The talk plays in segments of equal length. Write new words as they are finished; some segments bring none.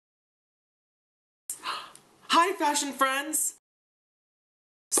Hi, fashion friends!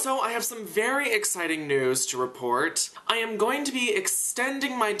 So I have some very exciting news to report. I am going to be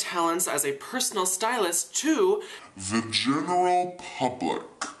extending my talents as a personal stylist to the general public.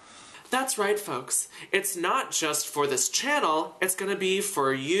 That's right, folks. It's not just for this channel, it's gonna be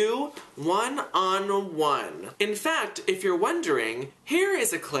for you, one-on-one. In fact, if you're wondering, here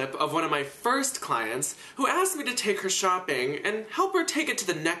is a clip of one of my first clients who asked me to take her shopping and help her take it to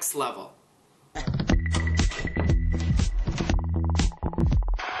the next level.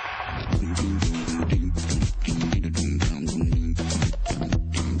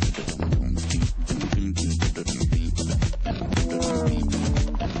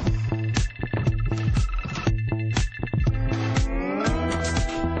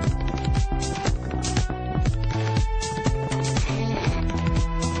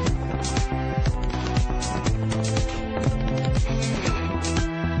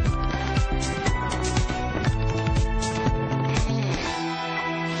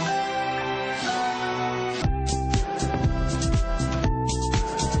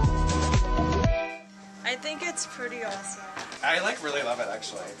 I think it's pretty awesome. I really love it,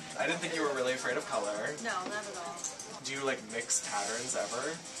 actually. I didn't think you were really afraid of color. No, not at all. Do you mix patterns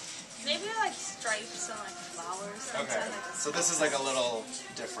ever? Maybe stripes and flowers. And Okay, so this is a little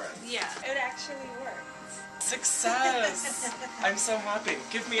different. Yeah, it actually works. Success! I'm so happy.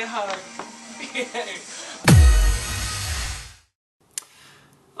 Give me a hug. Yay.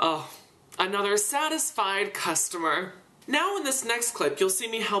 Oh, another satisfied customer. Now in this next clip, you'll see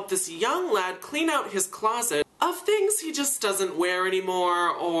me help this young lad clean out his closet of things he just doesn't wear anymore,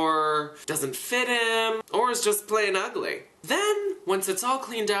 or doesn't fit him, or is just plain ugly. Then, once it's all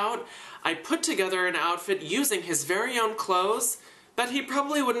cleaned out, I put together an outfit using his very own clothes that he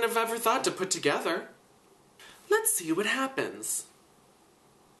probably wouldn't have ever thought to put together. Let's see what happens.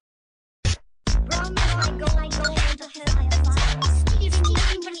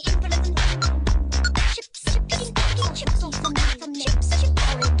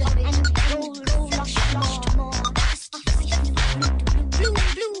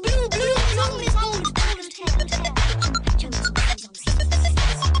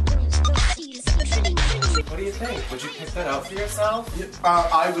 What do you think? Would you pick that out for yourself? Yeah,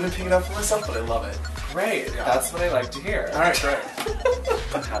 I wouldn't pick it up for myself, but I love it. Great. Yeah. That's what I like to hear. Alright, great.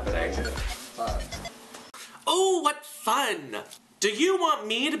 What's happening? Oh, what fun! Do you want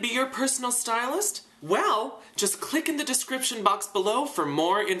me to be your personal stylist? Well, just click in the description box below for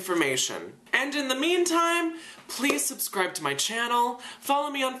more information. And in the meantime, please subscribe to my channel, follow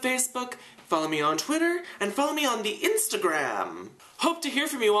me on Facebook, follow me on Twitter, and follow me on the Instagram. Hope to hear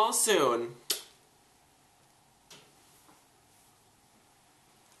from you all soon.